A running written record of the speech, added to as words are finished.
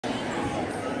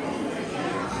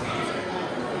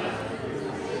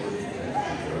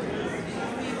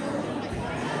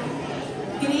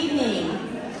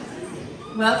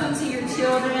Welcome to your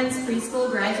children's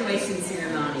preschool graduation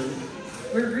ceremony.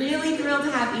 We're really thrilled to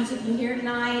have each of you here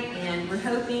tonight, and we're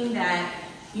hoping that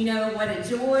you know what a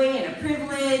joy and a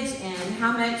privilege and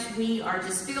how much we are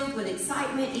just filled with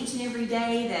excitement each and every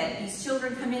day that these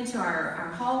children come into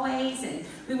our hallways, and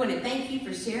we want to thank you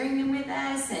for sharing them with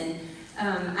us. And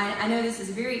I know this is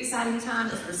a very exciting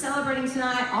time as we're celebrating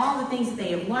tonight, all the things that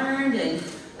they have learned,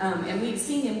 and we've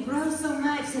seen them grow so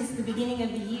much since the beginning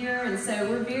of the year, and so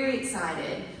we're very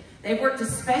excited. They've worked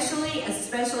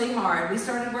especially hard. We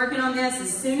started working on this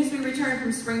as soon as we returned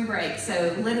from spring break,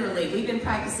 so literally we've been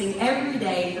practicing every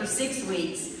day for 6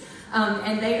 weeks,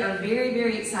 and they are very,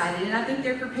 very excited, and I think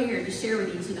they're prepared to share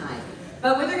with you tonight.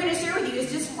 But what they're going to share with you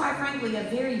is just, quite frankly, a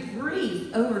very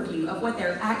brief overview of what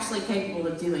they're actually capable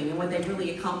of doing and what they've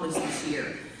really accomplished this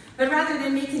year. But rather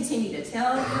than me continue to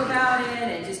tell you about it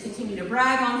and just continue to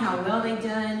brag on how well they've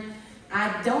done,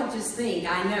 I don't just think,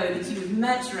 I know that you would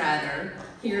much rather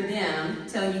hear them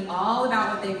tell you all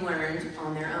about what they've learned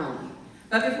on their own.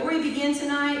 But before we begin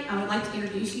tonight, I would like to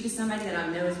introduce you to somebody that I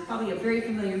know is probably a very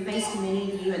familiar face to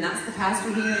many of you, and that's the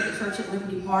pastor here at the church at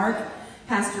Liberty Park,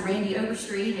 Pastor Randy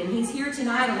Overstreet, and he's here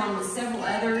tonight along with several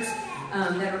others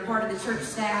that are part of the church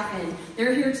staff, and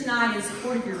they're here tonight in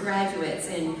support of your graduates.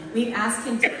 And we've asked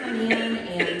him to come in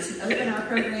and to open our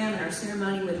program and our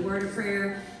ceremony with a word of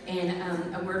prayer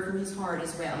and a word from his heart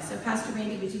as well. So Pastor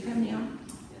Randy, would you come down?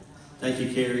 Thank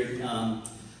you, Carrie.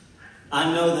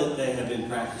 I know that they have been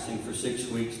practicing for 6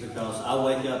 weeks because I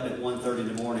wake up at 1:30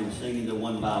 in the morning singing the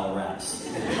One Mile Raps. So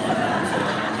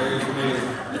I'm very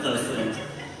familiar with those things.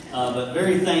 But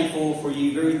very thankful for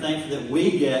you, very thankful that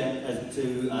we get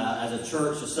as a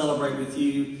church to celebrate with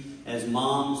you as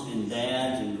moms and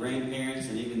dads and grandparents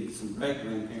and even some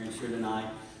great-grandparents here tonight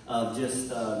of just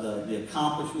the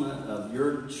accomplishment of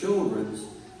your children's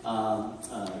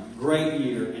great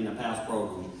year in the past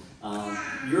program.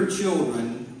 Your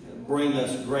children bring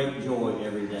us great joy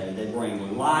every day. They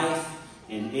bring life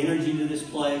and energy to this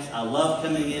place. I love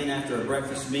coming in after a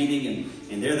breakfast meeting,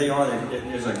 and there they are.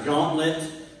 There's a gauntlet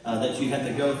that you have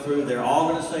to go through. They're all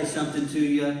going to say something to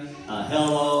you.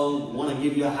 Hello, want to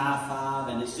give you a high five,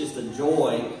 and it's just a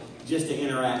joy just to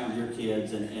interact with your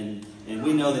kids. And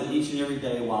we know that each and every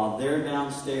day while they're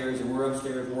downstairs and we're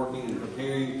upstairs working and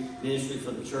preparing ministry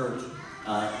for the church,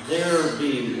 they're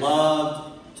being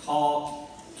loved, taught,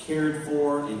 cared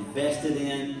for, invested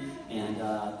in, and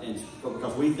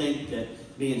because we think that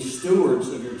being stewards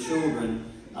of your children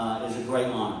is a great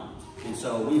honor. And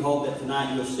so we hope that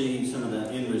tonight you'll see some of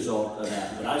the end result of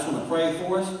that. But I just want to pray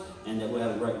for us and that we'll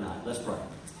have a great night. Let's pray.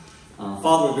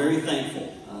 Father, we're very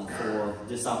thankful for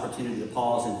this opportunity to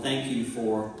pause and thank you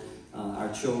for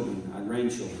our children, our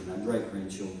grandchildren, our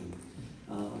great-grandchildren.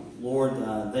 Lord,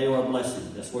 they are a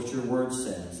blessing. That's what your word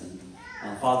says.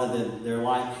 And Father, they're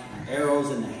like arrows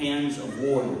in the hands of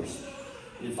warriors.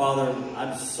 And Father,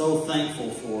 I'm so thankful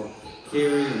for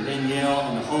Carrie and Danielle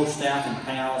and the whole staff and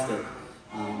pals that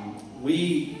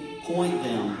we point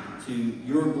them to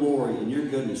your glory and your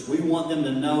goodness. We want them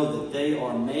to know that they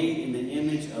are made in the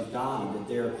image of God, that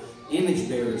they're image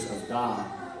bearers of God.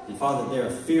 And Father, they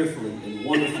are fearfully and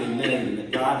wonderfully made, and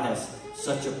that God has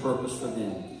such a purpose for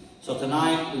them. So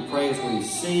tonight, we pray as we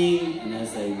sing, and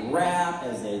as they rap,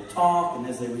 as they talk, and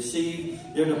as they receive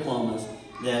their diplomas,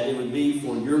 that it would be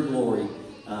for your glory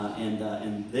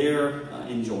and their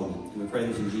enjoyment. And we pray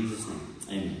this in Jesus' name.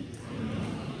 Amen.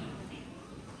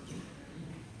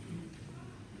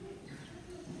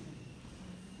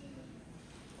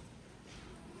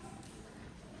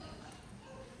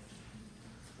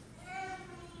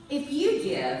 If you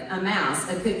give a mouse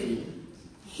a cookie,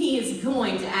 he is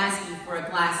going to ask you for a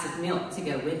glass of milk to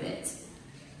go with it.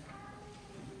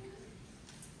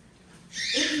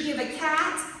 If you give a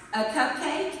cat a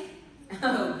cupcake,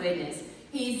 oh goodness,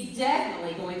 he's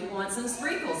definitely going to want some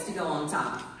sprinkles to go on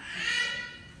top.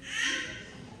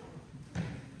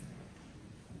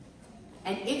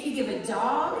 And if you give a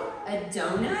dog a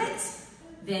donut,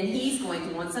 then he's going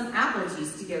to want some apple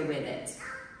juice to go with it.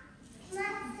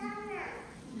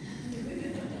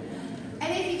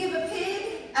 And if you give a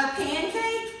pig a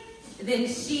pancake, then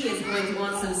she is going to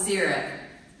want some syrup.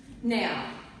 Now,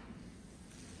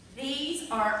 these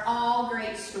are all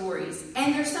great stories,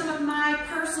 and they're some of my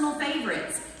personal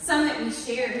favorites, some that we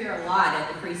share here a lot at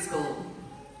the preschool.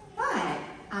 But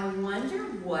I wonder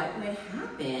what would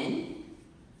happen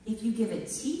if you give a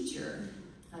teacher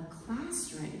a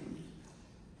classroom.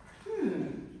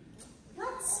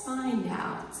 Let's find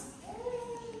out.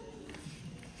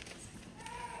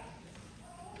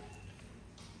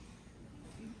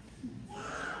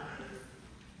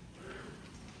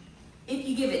 If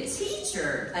you give a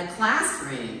teacher a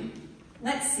classroom,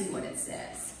 Let's see what it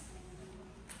says.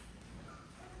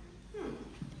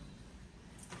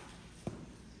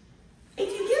 If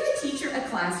you give a teacher a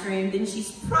classroom, then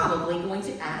she's probably going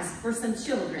to ask for some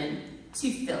children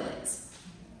to fill it.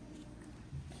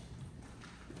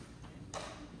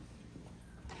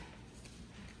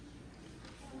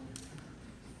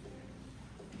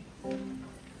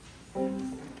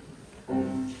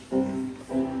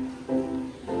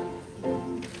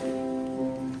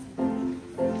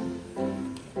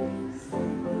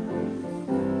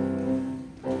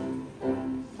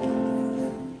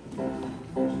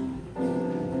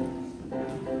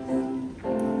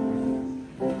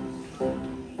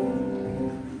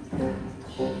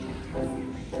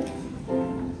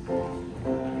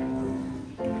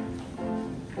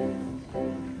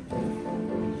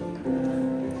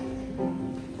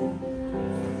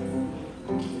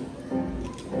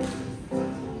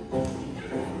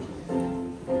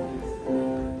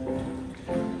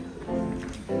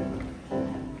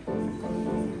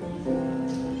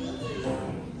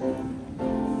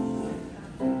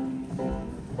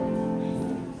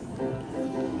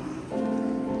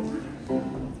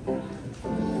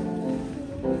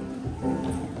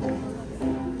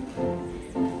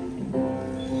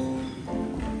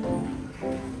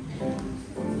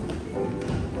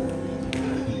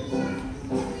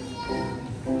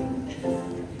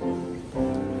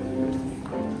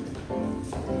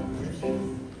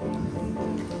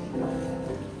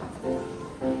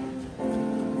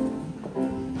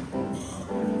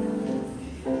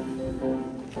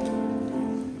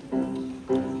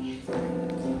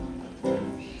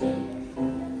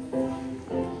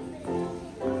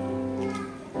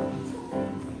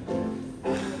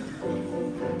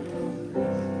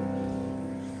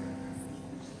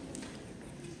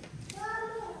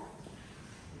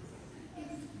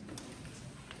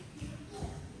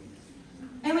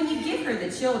 The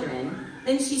children,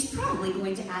 then she's probably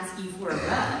going to ask you for a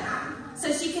rug,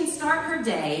 so she can start her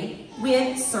day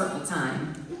with circle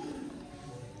time.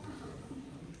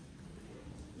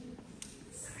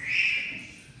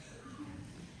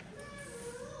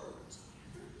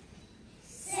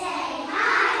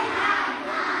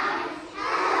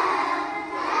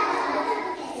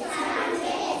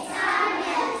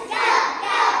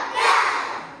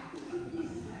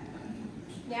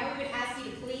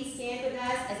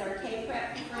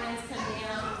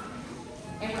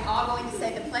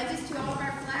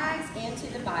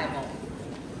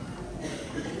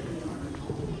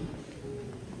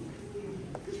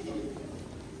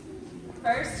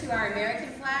 First, to our American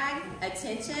flag,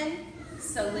 attention,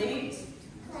 salute,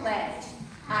 pledge.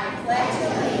 I pledge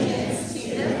allegiance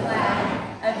to the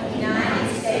flag of the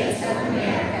United States of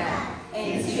America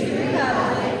and to the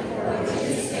republic for which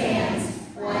it stands,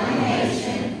 one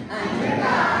nation, under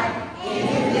God,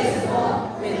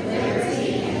 indivisible, with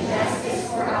liberty and justice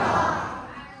for all.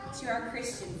 To our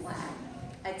Christian flag,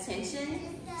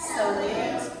 attention,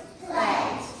 salute,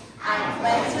 pledge. I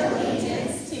pledge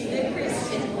allegiance to the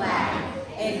Christian flag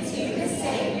and to the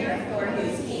Savior for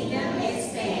whose kingdom it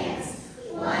stands,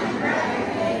 one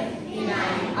brotherhood,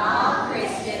 uniting all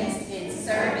Christians in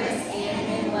service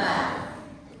and in love.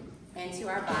 And to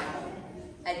our Bible,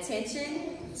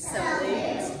 attention,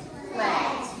 salute,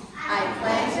 pledge. I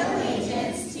pledge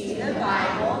allegiance to the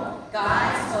Bible,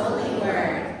 God's holy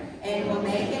word, and will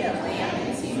make it a lamp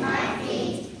unto my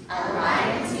feet, a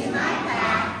light unto my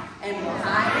path, and will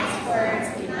hide its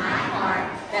words in my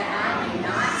heart, that I may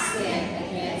not sin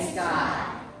against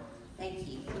God. Thank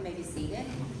you. You may be seated.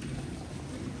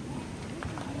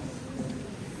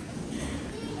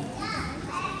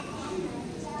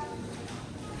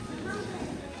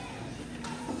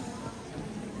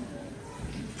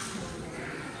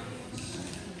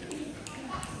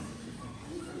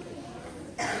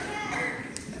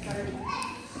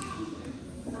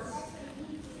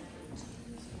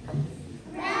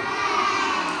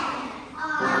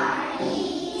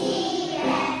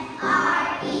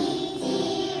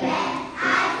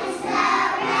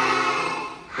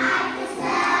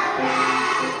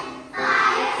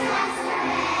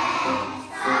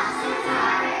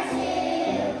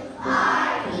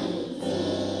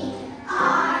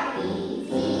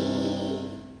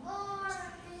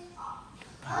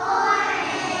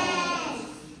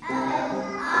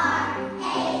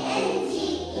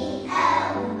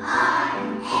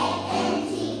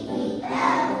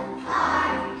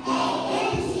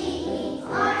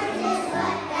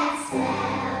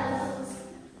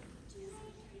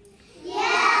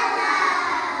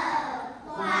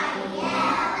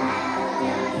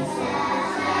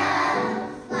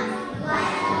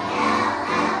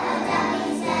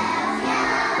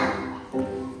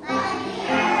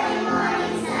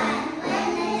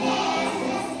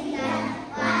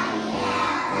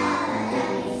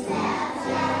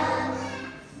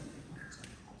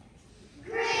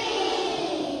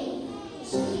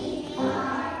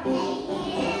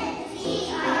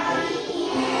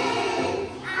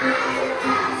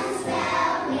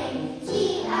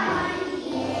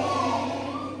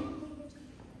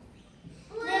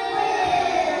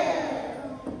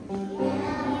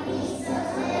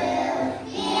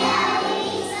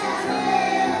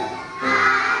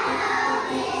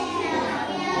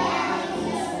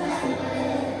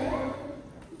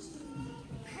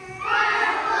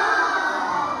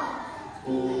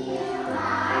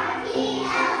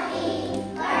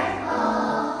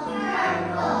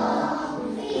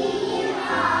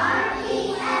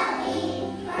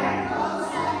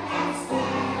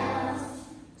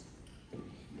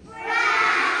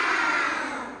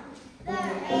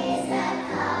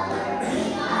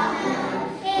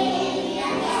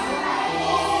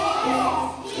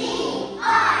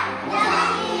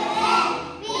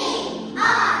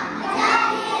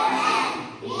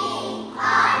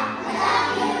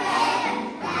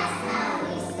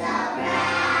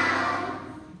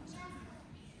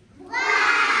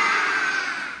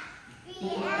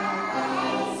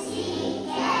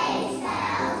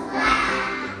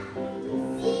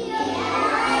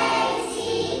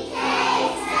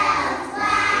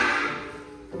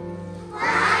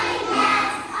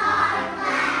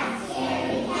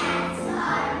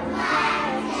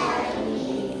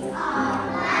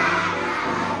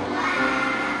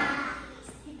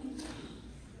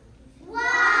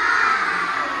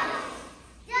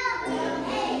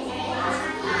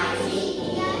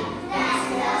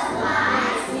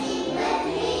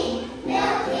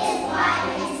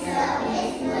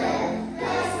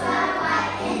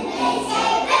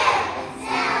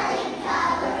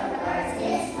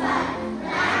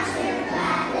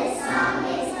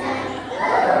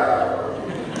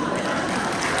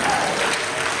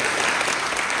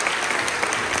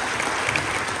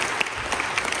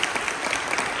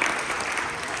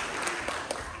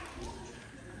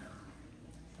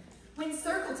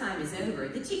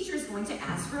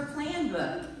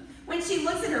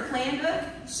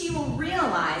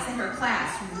 realize that her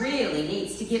class really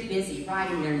needs to get busy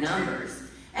writing their numbers,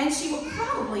 and she will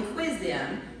probably quiz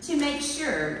them to make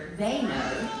sure they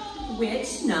know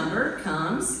which number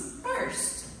comes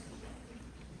first.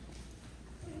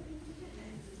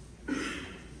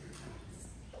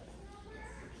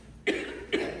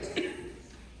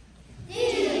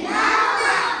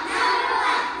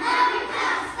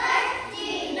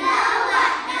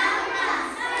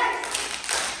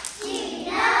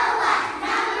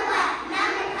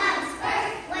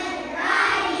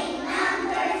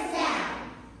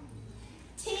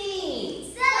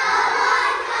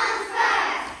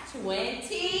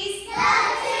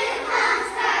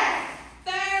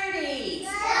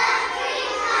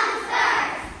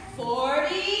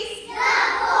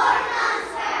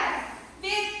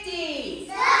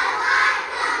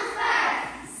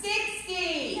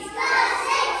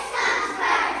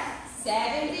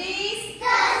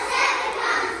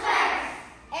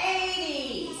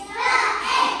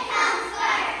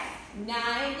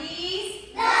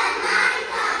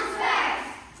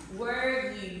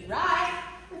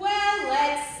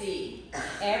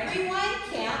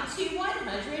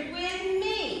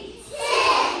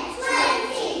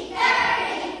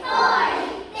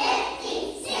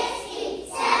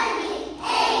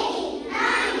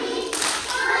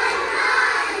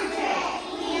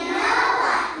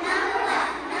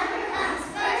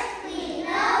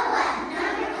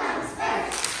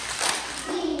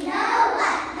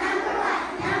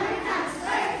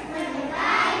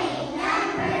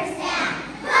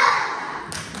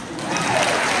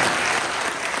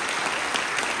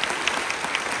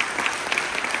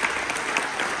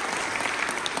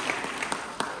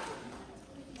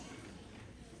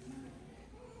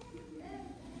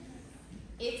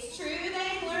 It's true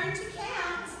they've learned to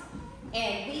count,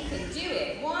 and we can do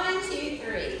it. 1, 2,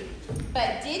 3.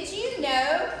 But did you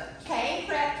know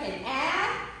K-Prep can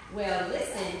add? Well,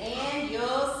 listen and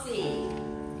you'll see.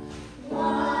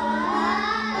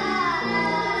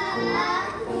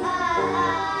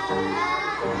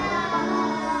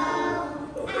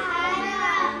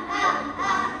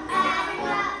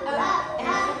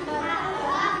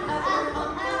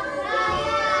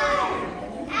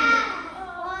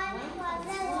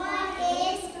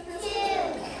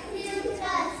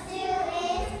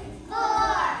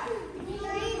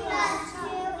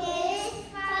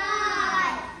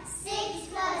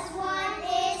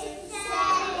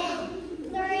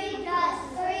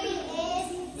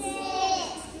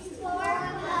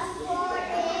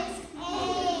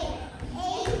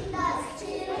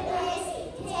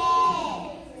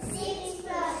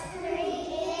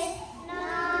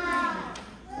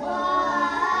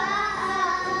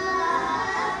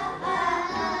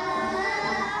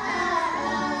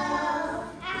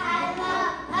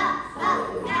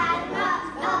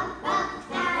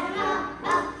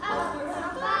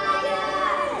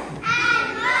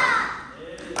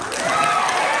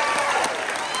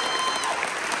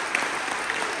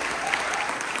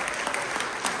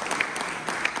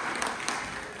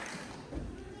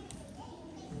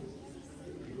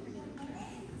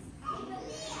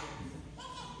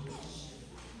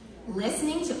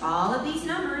 Listening to all of these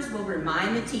numbers will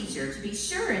remind the teacher to be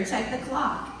sure and check the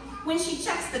clock. When she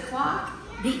checks the clock,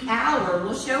 the hour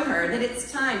will show her that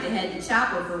it's time to head to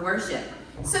chapel for worship.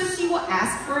 So she will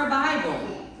ask for a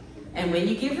Bible. And when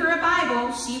you give her a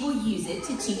Bible, she will use it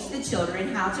to teach the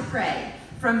children how to pray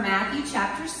from Matthew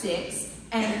chapter 6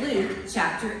 and Luke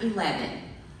chapter 11.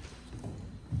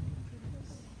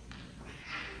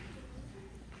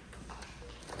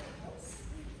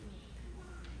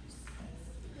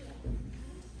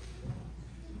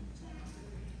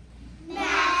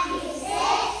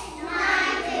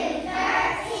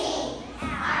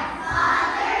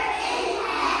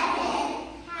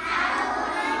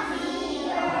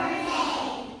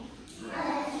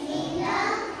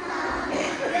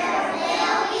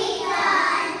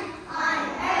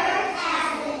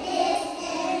 This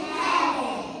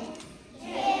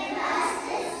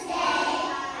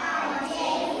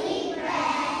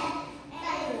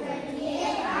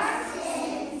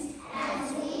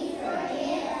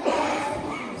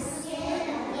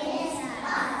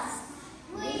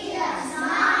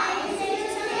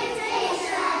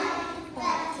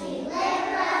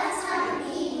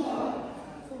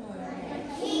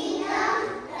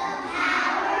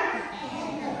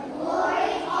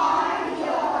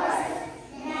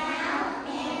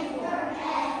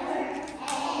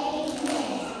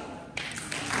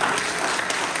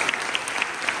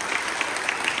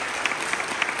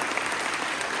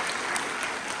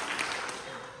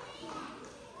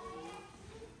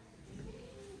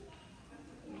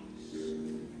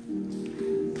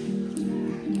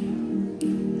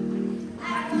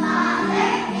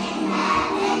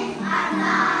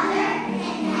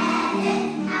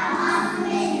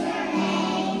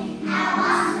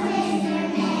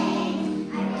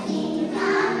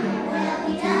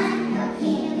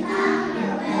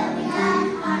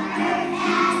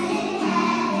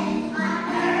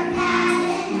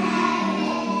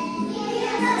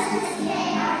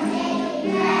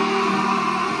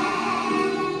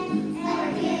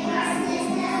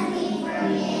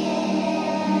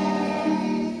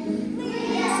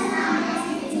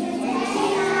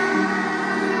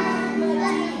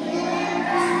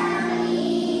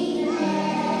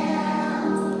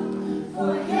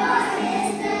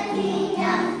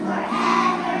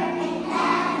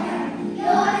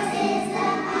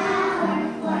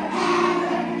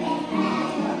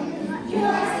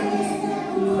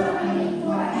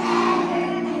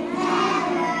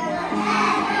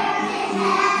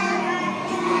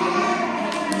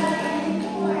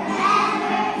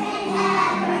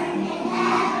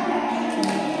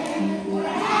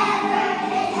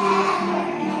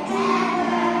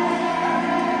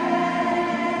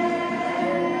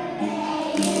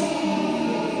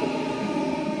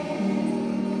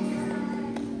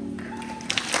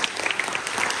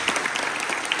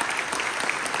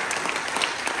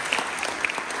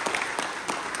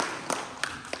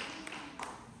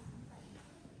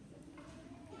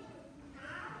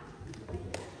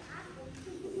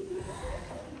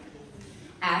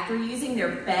After using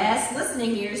their best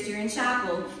listening ears during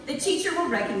chapel, the teacher will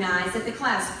recognize that the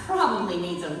class probably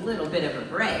needs a little bit of a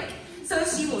break. So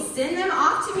she will send them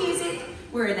off to music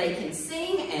where they can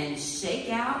sing and shake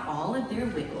out all of their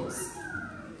wiggles.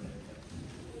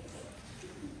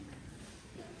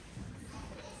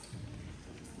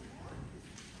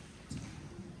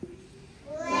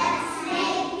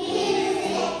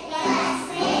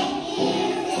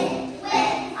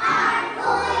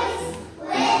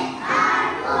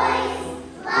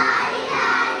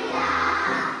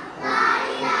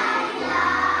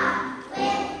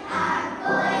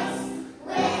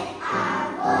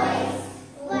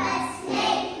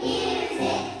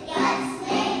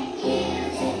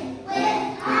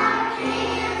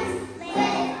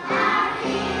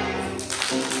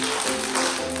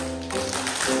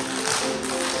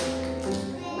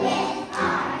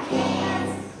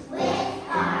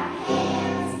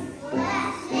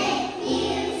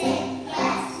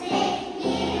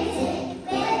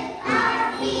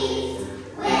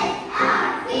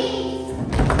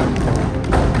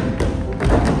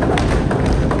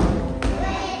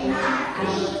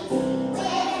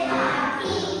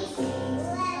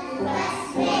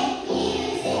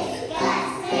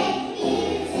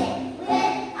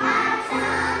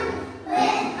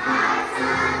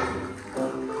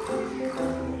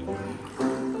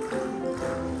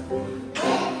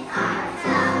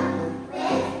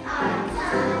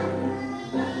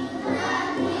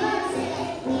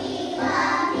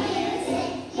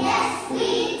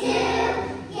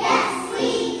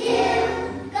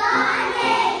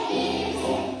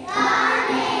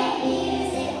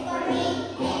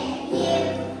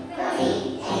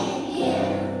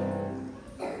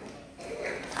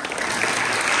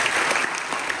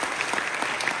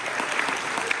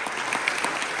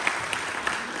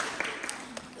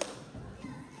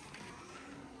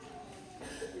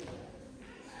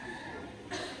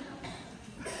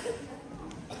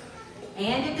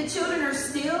 And if the children are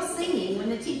still singing when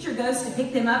the teacher goes to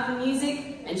pick them up from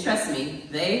music, and trust me,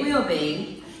 they will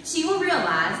be, she will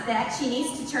realize that she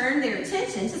needs to turn their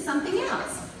attention to something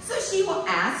else. So she will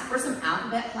ask for some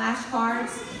alphabet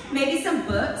flashcards, maybe some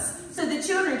books, so the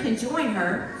children can join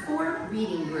her for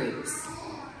reading groups.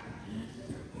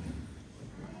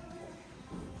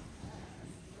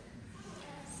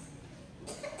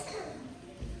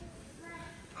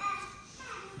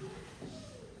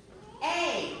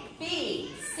 A,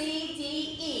 B, C, D,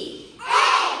 E. A,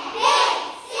 B,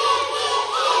 C, D,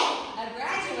 E. A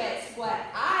graduate's what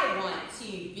I want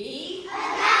to be. A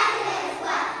graduate's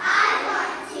what I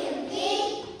want to be.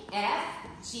 F,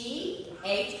 G,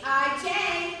 H, I, J.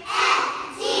 F,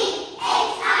 G, H,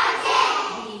 I,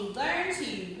 We learn to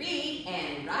read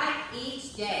and write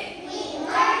each day. J. We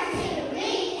learn to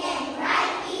read and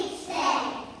write each day.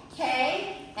 K,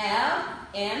 L,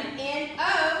 M, N, O.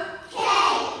 K,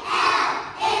 L,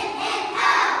 M, N, O.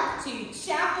 To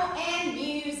chapel and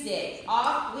music,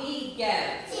 off we go.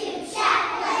 To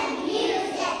chapel and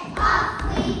music, off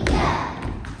we go.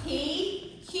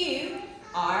 P, Q,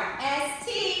 R, S, T.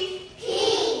 P,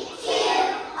 Q,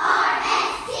 R,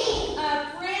 S, T.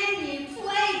 A brand new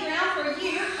playground for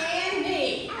you and me.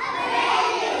 A brand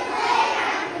new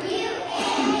playground for you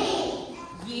and me.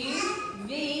 U, V,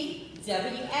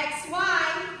 W, X, Y.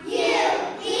 U,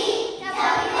 V,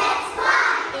 W, X, Y.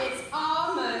 It's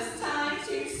almost time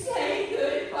to say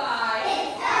goodbye.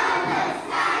 It's almost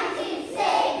time to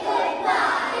say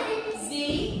goodbye. Z,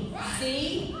 Z,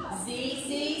 Z, Z,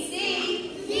 Z.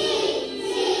 Z, Z,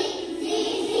 Z,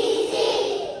 Z, Z.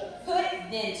 Put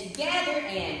them together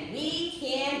and we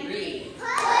can read.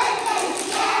 Put them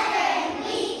together and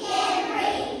we can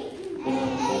read. A,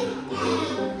 E,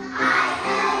 I,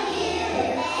 O, U,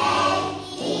 A,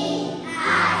 E, I,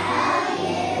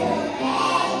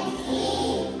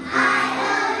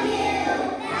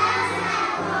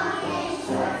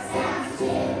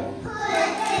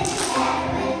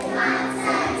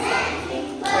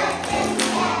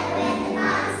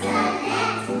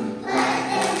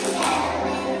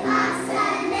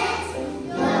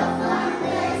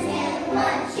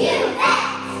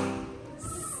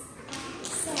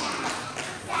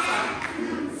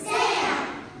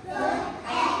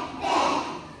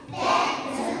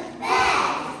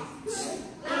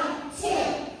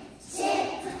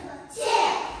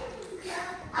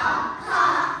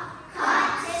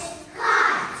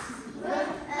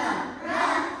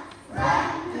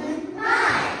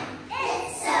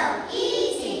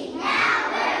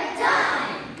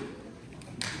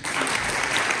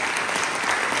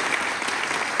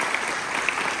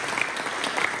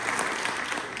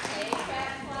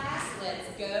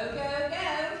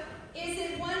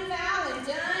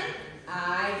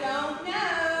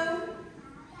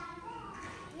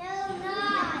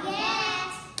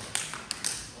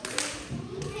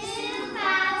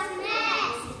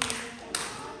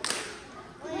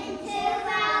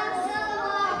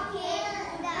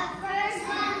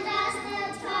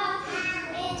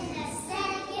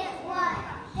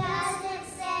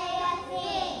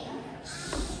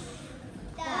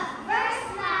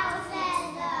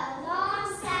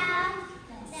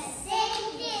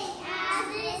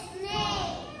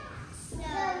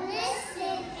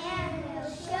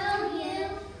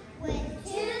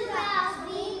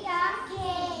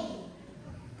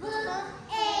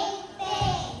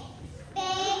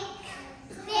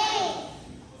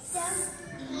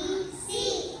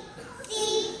 Seat.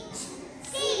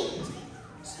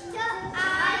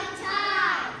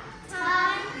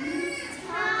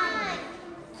 Tie.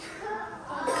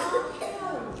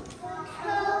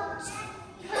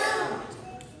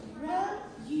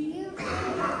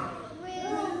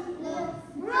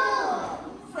 Roll.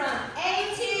 From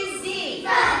A to Z.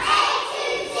 From A to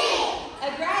Z. A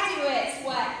graduate's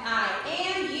what I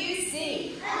am, you see.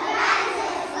 A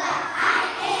graduate's what I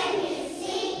am, you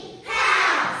see. How?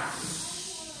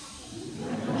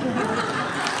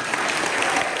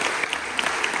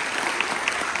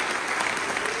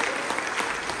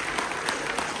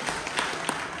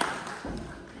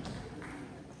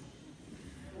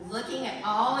 Looking at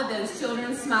all of those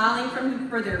children smiling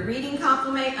for their reading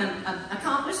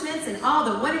accomplishments and all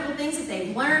the wonderful things that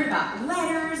they've learned about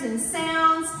letters and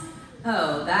sounds.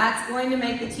 Oh, that's going to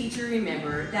make the teacher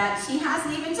remember that she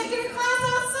hasn't even taken her class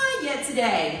outside yet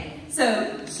today.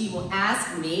 So she will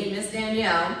ask me and Miss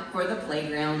Danielle for the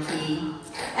playground key.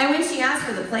 And when she asks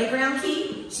for the playground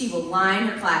key, she will line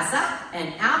her class up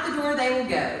and out the door they will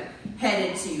go,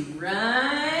 headed to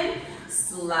run,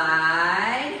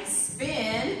 slide,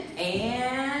 spin,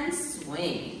 and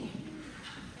swing.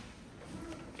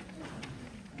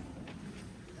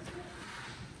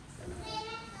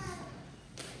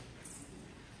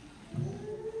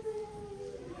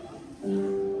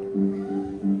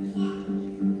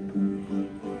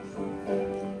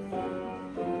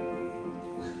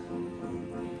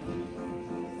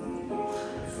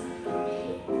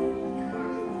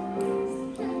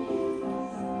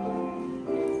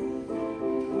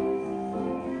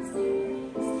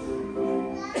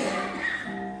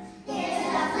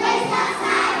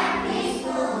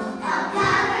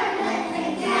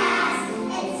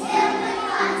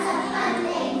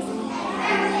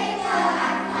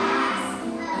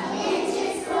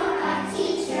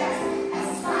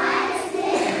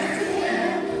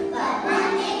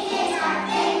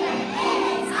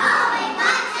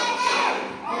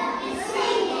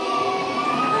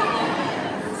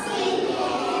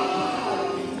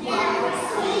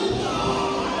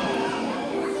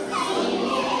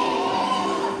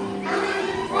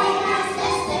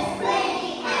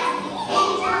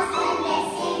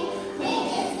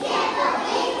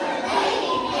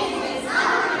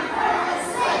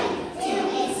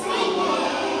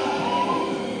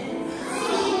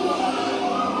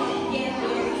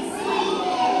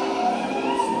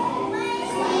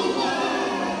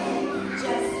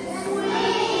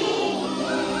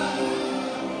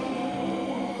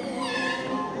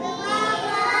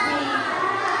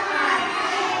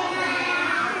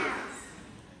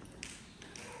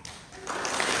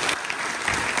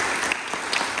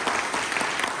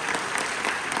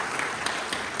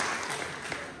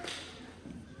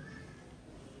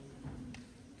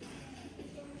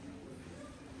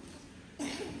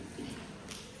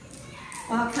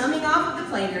 While coming off of the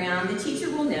playground, the teacher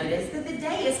will notice that the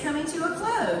day is coming to a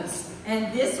close,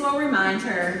 and this will remind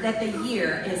her that the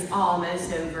year is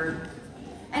almost over.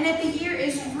 And if the year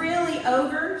is really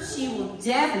over, she will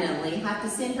definitely have to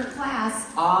send her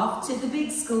class off to the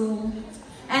big school.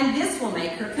 And this will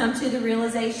make her come to the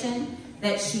realization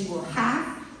that she will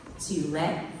have to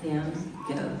let them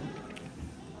go.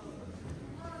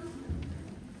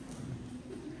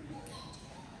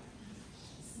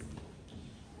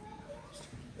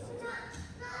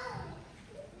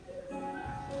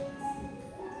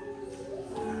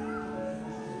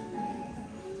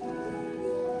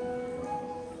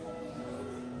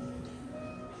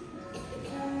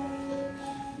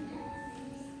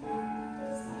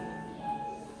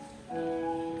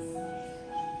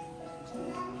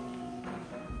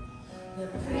 The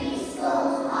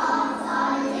preschool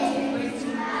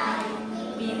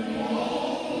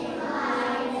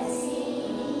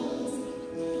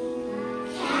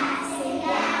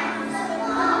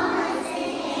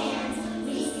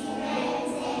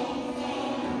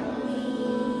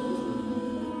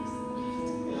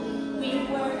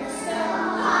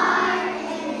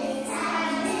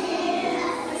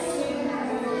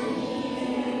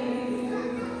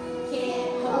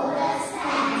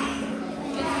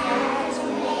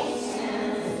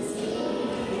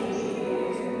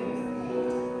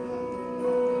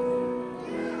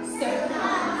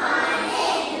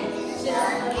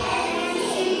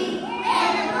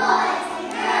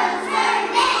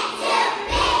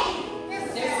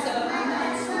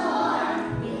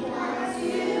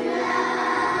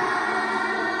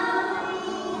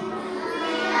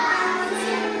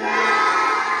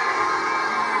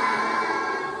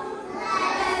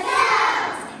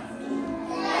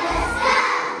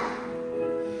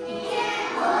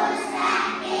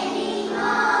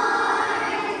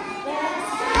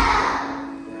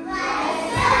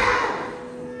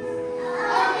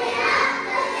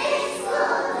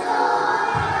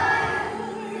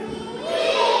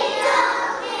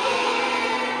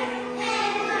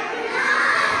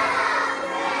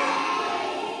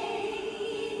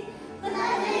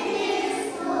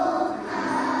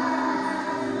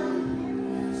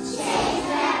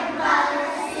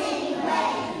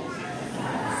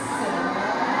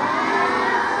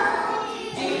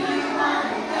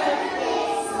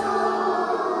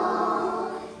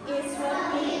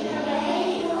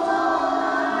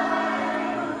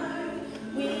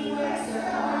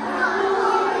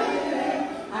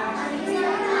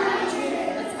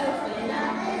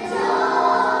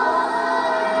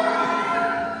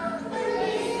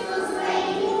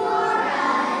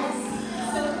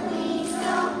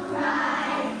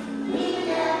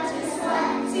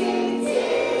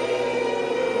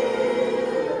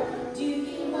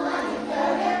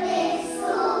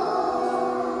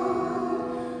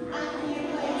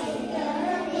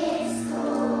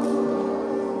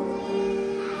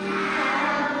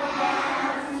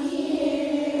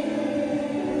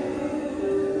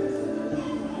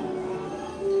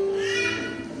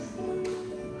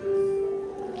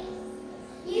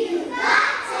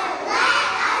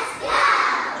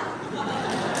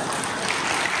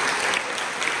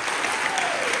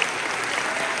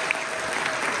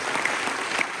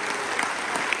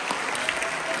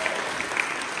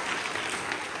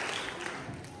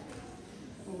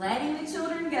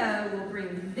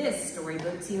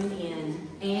soon end.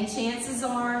 And chances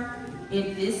are,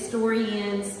 if this story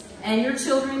ends and your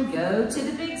children go to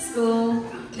the big school,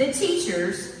 the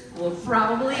teachers will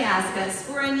probably ask us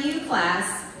for a new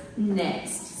class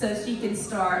next, so she can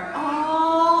start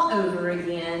all over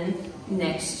again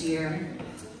next year.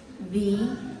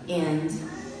 The end.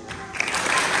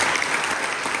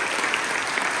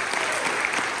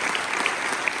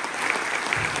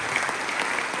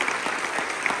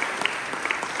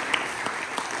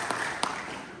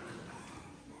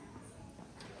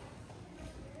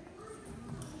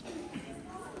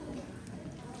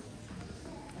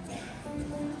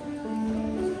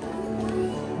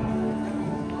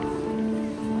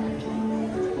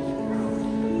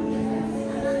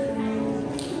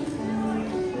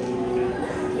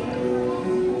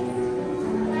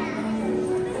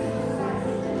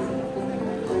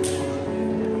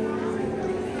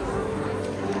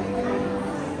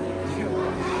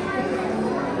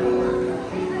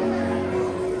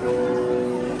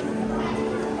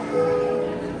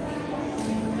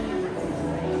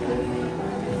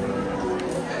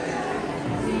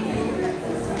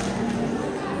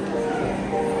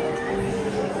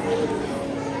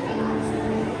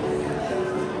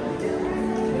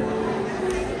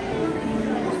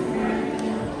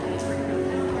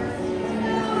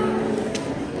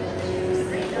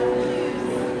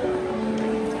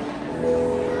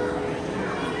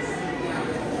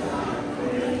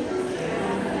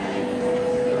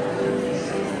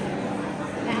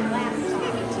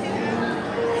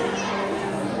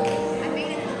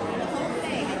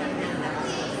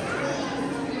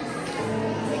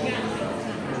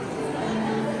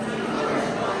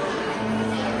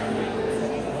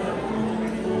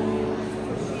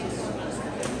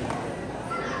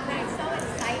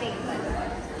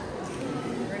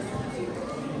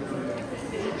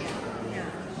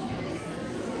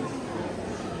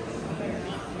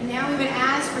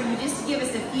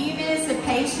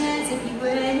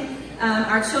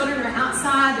 Our children are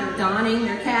outside, they're donning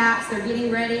their caps, they're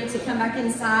getting ready to come back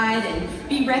inside and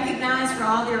be recognized for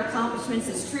all their accomplishments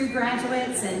as true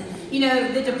graduates. And, you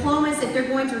know, the diplomas that they're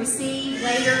going to receive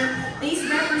later, these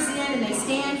represent and they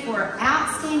stand for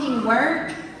outstanding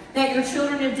work that your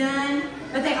children have done,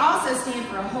 but they also stand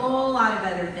for a whole lot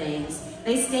of other things.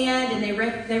 They stand and they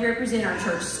represent our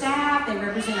church staff, they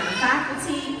represent our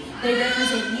faculty, they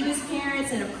represent you as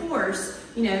parents, and of course,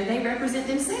 you know, they represent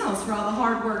themselves for all the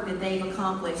hard work that they've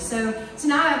accomplished. So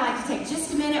tonight I'd like to take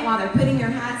just a minute while they're putting their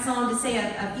hats on to say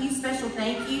a few special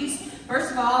thank yous.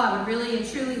 First of all, I would really and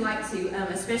truly like to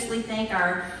especially thank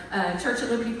our Church at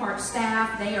Liberty Park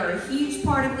staff. They are a huge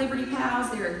part of Liberty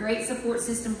Pals. They're a great support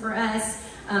system for us.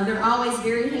 They're always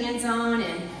very hands-on,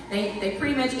 and they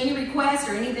pretty much any request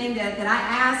or anything that I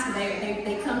ask,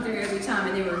 they come through every time,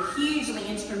 and they were hugely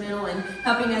instrumental in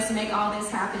helping us make all this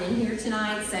happen in here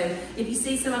tonight. So if you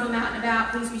see some of them out and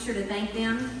about, please be sure to thank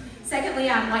them. Secondly,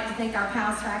 I'd like to thank our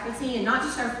PALS faculty, and not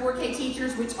just our 4K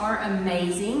teachers, which are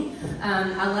amazing.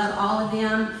 I love all of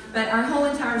them, but our whole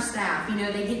entire staff. You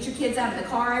know, they get your kids out of the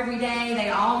car every day. They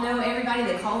all know everybody.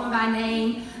 They call them by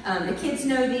name. The kids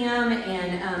know them,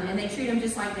 and they treat them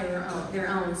just like they're their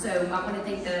own. So I want to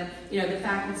thank the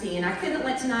faculty, and I couldn't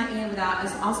let tonight end without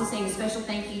us also saying a special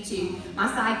thank you to my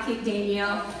sidekick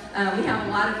Danielle. We have a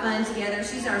lot of fun together.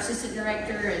 She's our assistant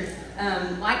director,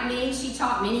 and like me, she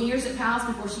taught many years at PALS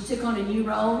before she took on a new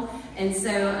role. And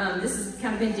so this has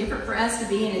kind of been different for us to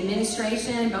be in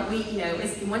administration, but we, you know,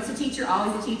 once a teacher,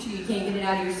 always a teacher. You can't get it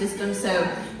out of your system. So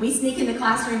we sneak in the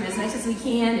classroom as much as we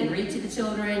can and read to the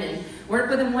children and work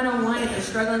with them one-on-one if they're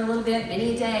struggling a little bit.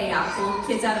 Many a day, I'll pull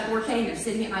kids out of 4K and they're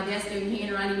sitting at my desk doing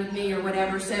handwriting with me or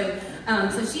whatever. So,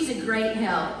 so she's a great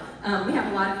help. We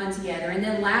have a lot of fun together. And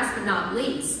then last but not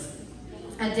least,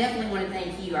 I definitely want to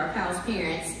thank you, our PALS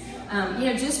parents. You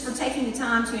know, just for taking the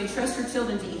time to entrust your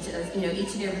children to each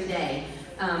and every day.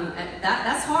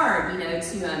 That's hard, you know,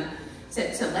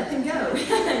 to let them go,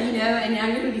 you know, and now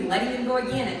you're going to be letting them go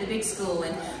again at the big school.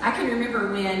 And I can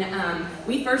remember when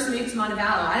we first moved to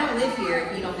Montevallo. I don't live here,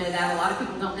 if you don't know that. A lot of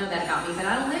people don't know that about me, but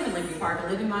I don't live in Liberty Park.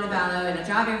 I live in Montevallo, and I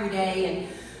drive every day.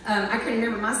 And I can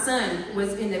remember my son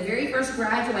was in the very first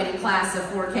graduating class of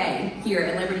 4K here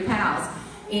at Liberty Pals.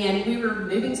 And we were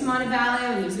moving to Montevallo,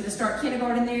 and he was going to start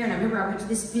kindergarten there. And I remember I went to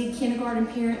this big kindergarten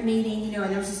parent meeting, you know,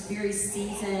 and there was this very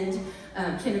seasoned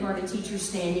kindergarten teacher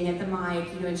standing at the mic,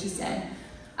 you know, and she said,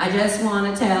 "I just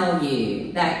want to tell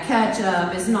you that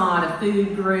ketchup is not a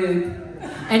food group,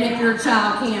 and if your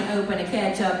child can't open a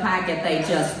ketchup packet, they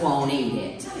just won't eat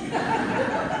it."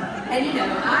 And, you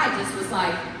know, I just was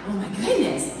like, oh my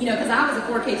goodness, you know, because I was a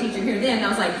 4K teacher here then, and I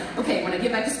was like, okay, when I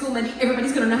get back to school Monday,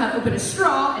 everybody's going to know how to open a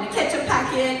straw and a ketchup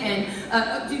packet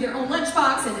and do their own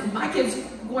lunchbox, and my kids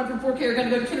going from 4K are going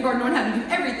to go to kindergarten knowing how to do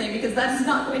everything, because that is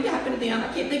not going to happen to them.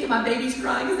 I can't think of my babies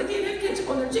crying because they can't have ketchup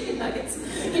on their chicken nuggets,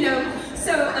 you know.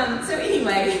 So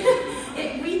anyway,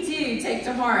 we do take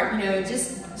to heart, you know,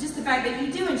 just the fact that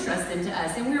you do entrust them to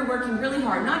us, and we're working really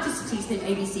hard, not just to teach them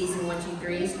ABCs and 1, 2,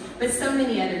 3s, but so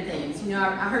many other things. You know,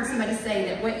 I heard somebody say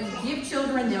that what you give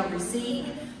children, they'll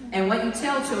receive, and what you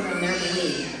tell children, they'll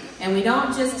believe. And we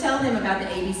don't just tell them about the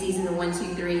ABCs and the 1, 2,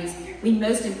 3s. We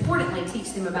most importantly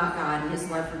teach them about God and His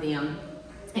love for them.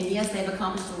 And yes, they've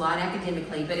accomplished a lot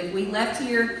academically, but if we left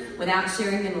here without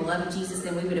sharing them the love of Jesus,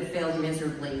 then we would have failed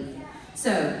miserably.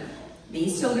 So,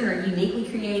 these children are uniquely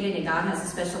created, and God has a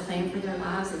special plan for their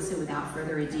lives. And so without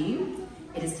further ado,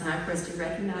 it is time for us to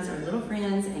recognize our little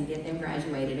friends and get them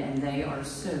graduated, and they are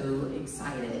so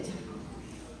excited.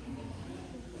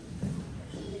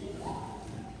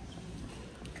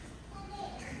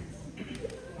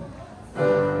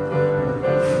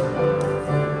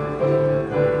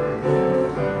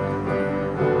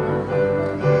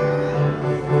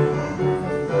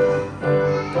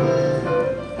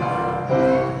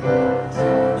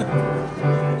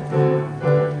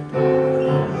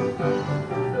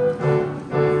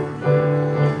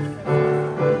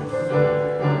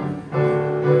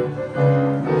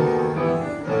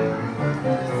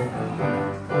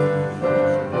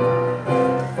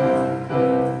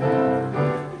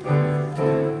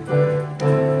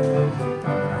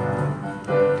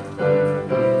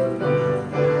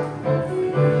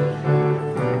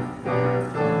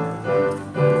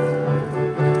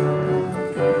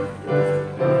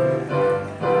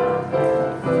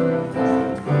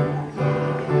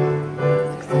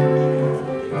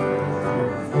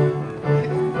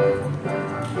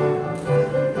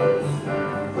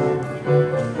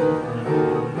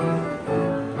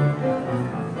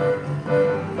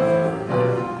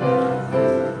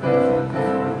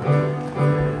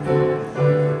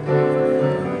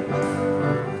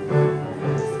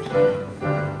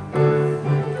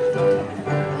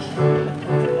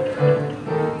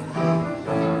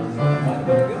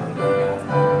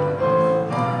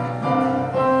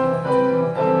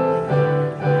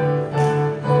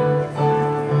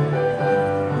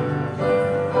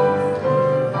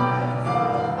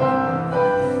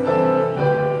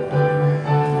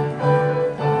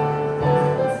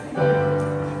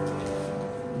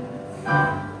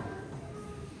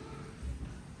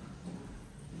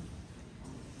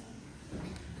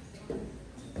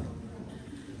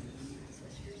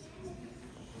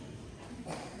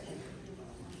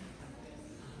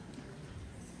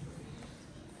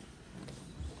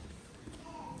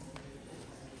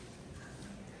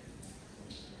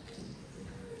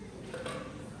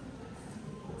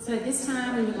 So at this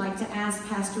time, we would like to ask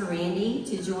Pastor Randy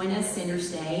to join us center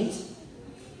stage.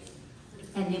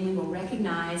 And then we will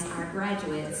recognize our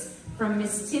graduates from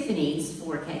Miss Tiffany's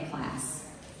 4K class.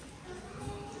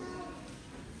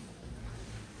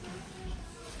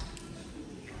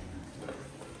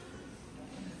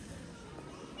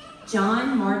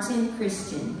 John Martin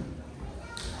Christian.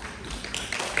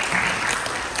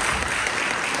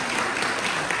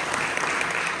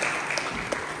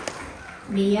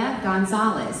 Mia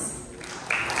Gonzalez.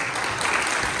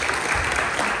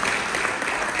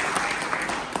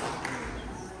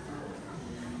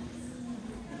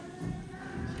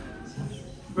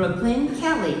 Brooklyn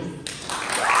Kelly.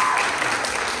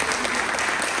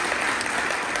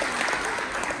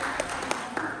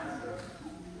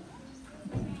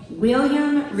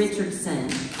 William Richardson.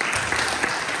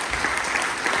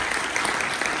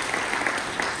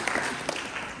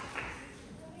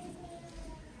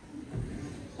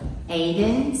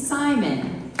 Aiden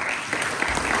Simon.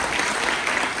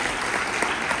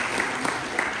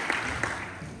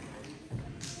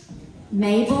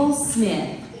 Mabel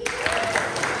Smith.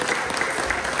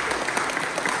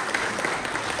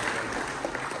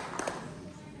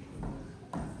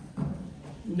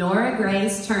 Nora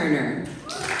Grace Turner.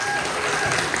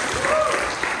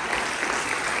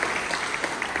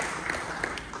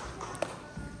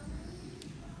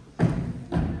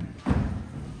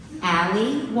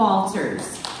 Allie Walters.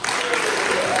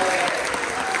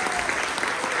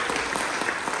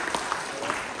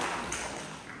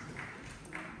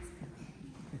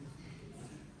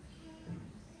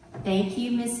 Thank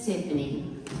you, Miss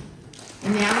Tiffany.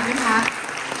 And now we have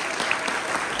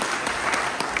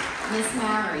Miss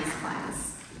Mallory's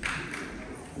class.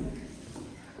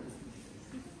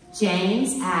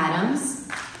 James Adams.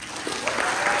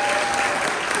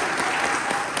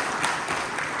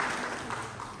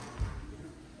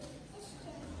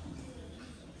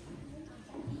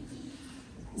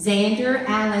 Xander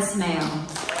Alice Mail.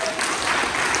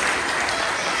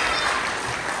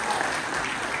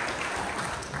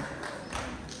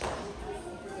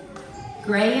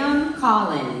 Graham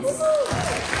Collins.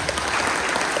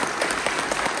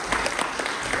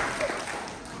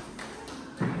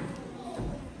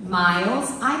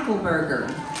 Miles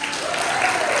Eichelberger.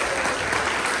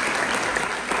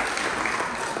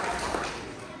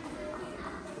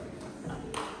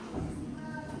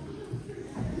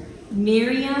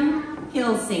 Miriam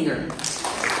Hilsinger.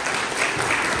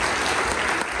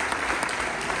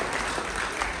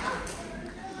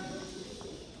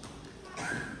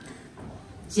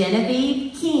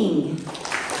 Genevieve King.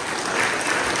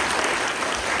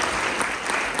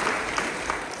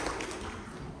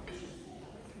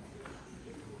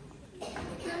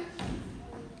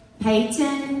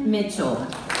 Peyton Mitchell.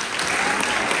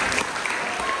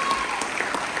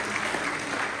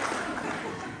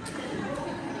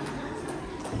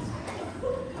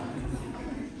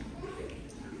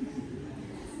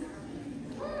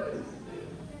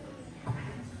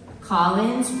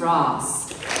 Collins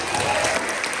Ross.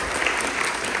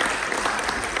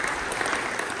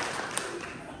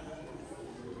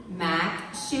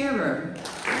 Mac Shearer.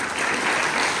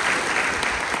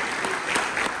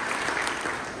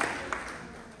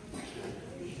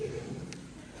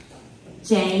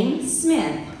 Jane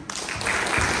Smith.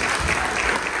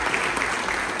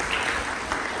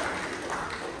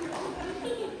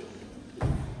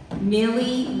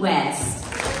 Millie West.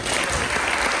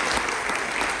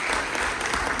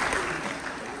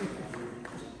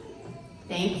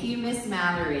 Thank you, Miss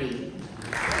Mallory.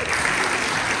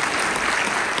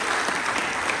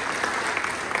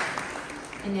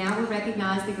 And now we'll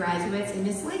recognize the graduates in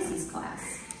Miss Lacey's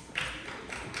class.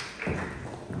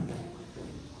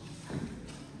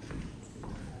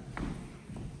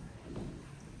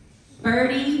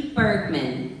 Birdie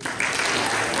Bergman.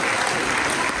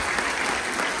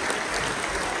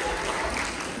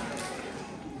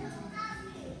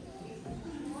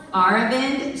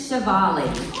 Aravind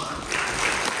Shavali.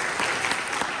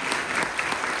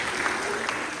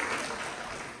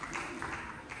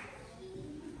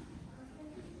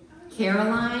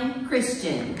 Caroline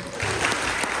Christian.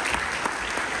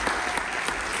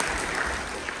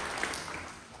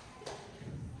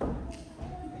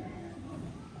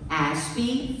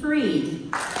 Ashby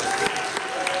Freed.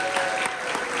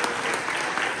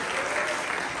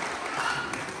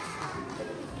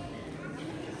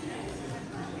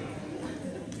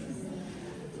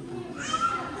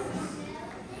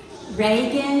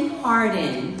 Reagan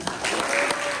Harden.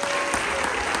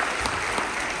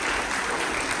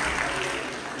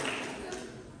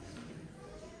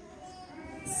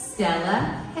 Stella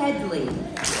Headley.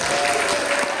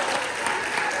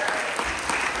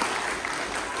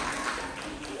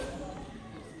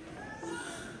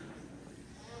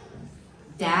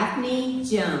 Daphne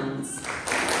Jones.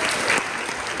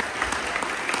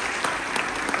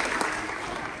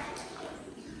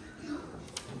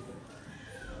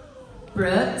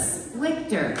 Brooks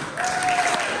Lichter.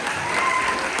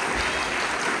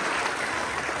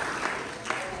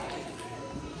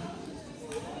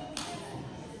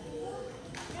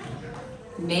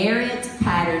 Merritt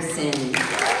Patterson.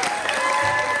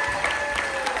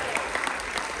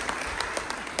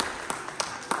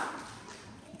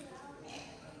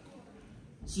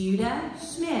 Judah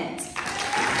Schmidt.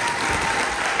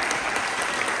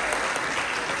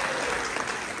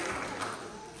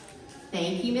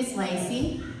 Thank you, Miss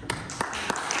Lacey.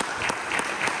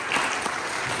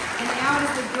 And now it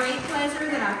is with great pleasure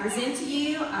that I present to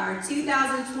you our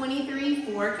 2023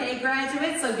 4K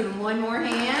graduates. So give them one more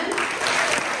hand.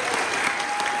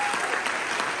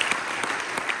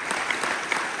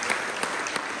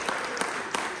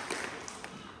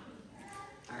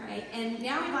 And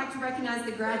now we'd like to recognize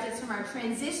the graduates from our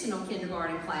transitional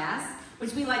kindergarten class,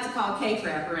 which we like to call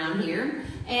K-Prep around here.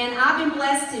 And I've been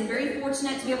blessed and very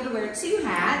fortunate to be able to wear 2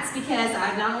 hats because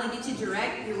I not only get to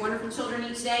direct your wonderful children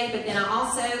each day, but then I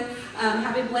also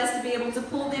have been blessed to be able to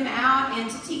pull them out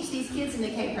and to teach these kids in the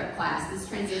K-Prep class, this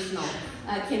transitional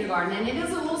kindergarten. And it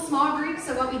is a little small group,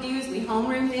 so what we do is we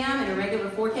homeroom them in a regular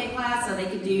 4K class so they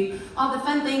can do all the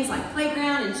fun things like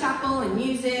playground and chapel and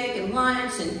music and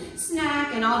lunch and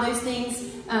snack and all those things,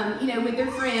 you know, with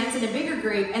their friends in a bigger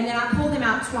group. And then I pull them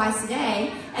out twice a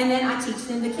day, and then I teach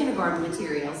them the kindergarten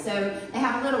material. So they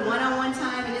have a little one-on-one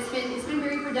time, and it's been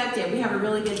very productive. We have a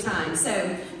really good time.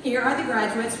 So here are the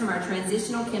graduates from our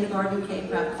transitional kindergarten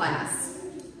K-Prep class.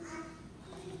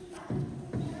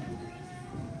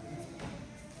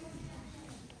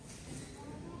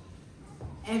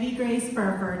 Evie Grace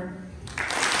Burford.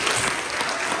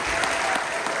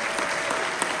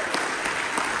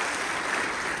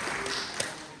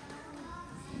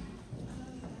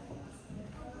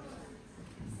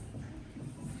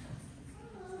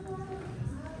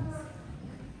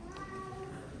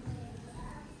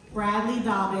 Bradley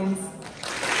Dobbins.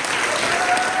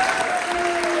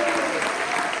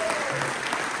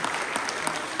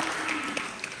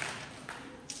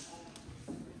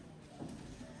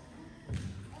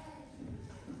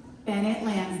 Bennett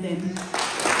Lansden.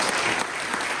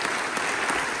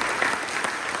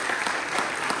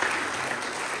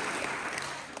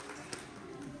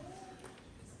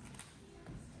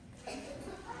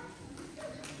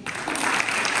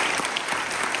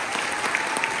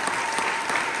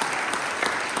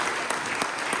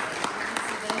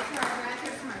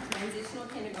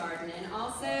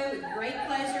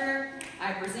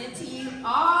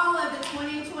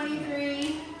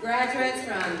 Graduates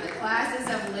from the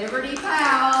classes of Liberty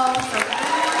Powell.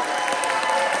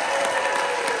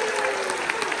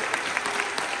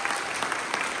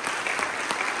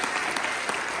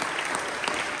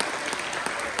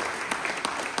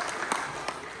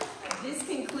 This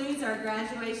concludes our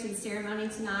graduation ceremony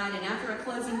tonight, and after a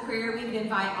closing prayer, we would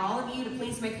invite all of you to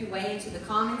please make your way into the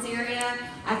Commons area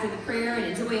after the prayer and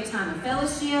enjoy a time of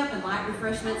fellowship and light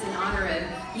refreshments in honor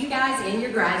of you guys and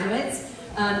your graduates.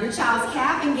 Your child's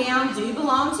cap and gown do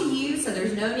belong to you, so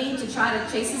there's no need to try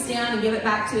to chase us down and give it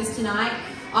back to us tonight.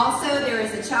 Also, there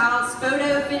is a child's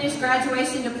photo finish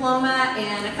graduation diploma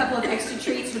and a couple of extra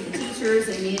treats for the teachers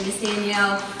and me and Miss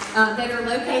Danielle that are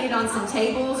located on some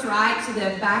tables right to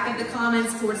the back of the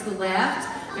Commons towards the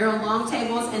left. They're on long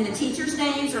tables, and the teachers'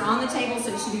 names are on the table,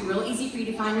 so it should be real easy for you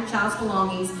to find your child's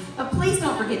belongings. But please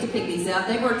don't forget to pick these up.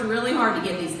 They worked really hard to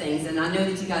get these things, and I know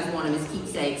that you guys want them as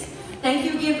keepsakes. Thank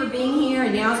you again for being here,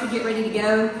 and now as we get ready to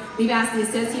go, we've asked the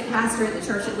Associate Pastor at the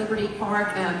Church at Liberty Park,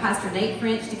 Pastor Nate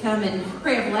French, to come and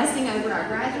pray a blessing over our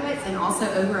graduates and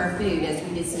also over our food as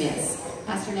we dismiss.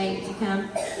 Pastor Nate, would you come?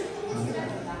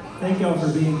 Thank y'all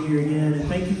for being here again, and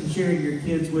thank you for sharing your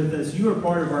kids with us. You are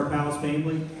part of our Powell's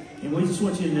family, and we just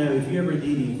want you to know if you ever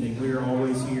need anything, we are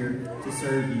always here to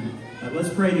serve you. Let's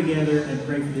pray together and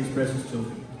pray for these precious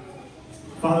children.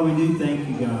 Father, we do thank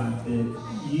you, God,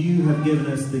 that you have given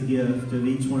us the gift of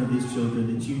each one of these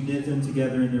children, that you knit them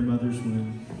together in their mother's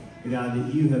womb. God,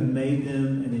 that you have made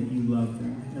them and that you love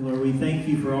them. And Lord, we thank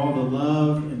you for all the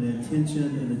love and the attention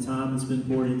and the time that's been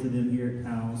poured into them here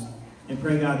at Powell's. And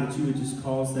pray, God, that you would just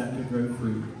cause that to grow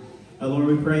fruit. Lord,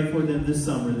 we pray for them this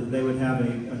summer, that they would have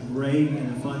a great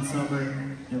and a fun summer.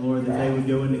 And Lord, that they would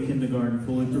go into kindergarten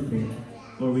fully prepared.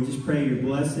 Lord, we just pray your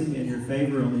blessing and your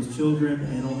favor on these children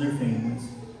and on their families.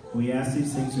 We ask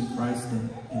these things in Christ's name.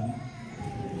 Amen.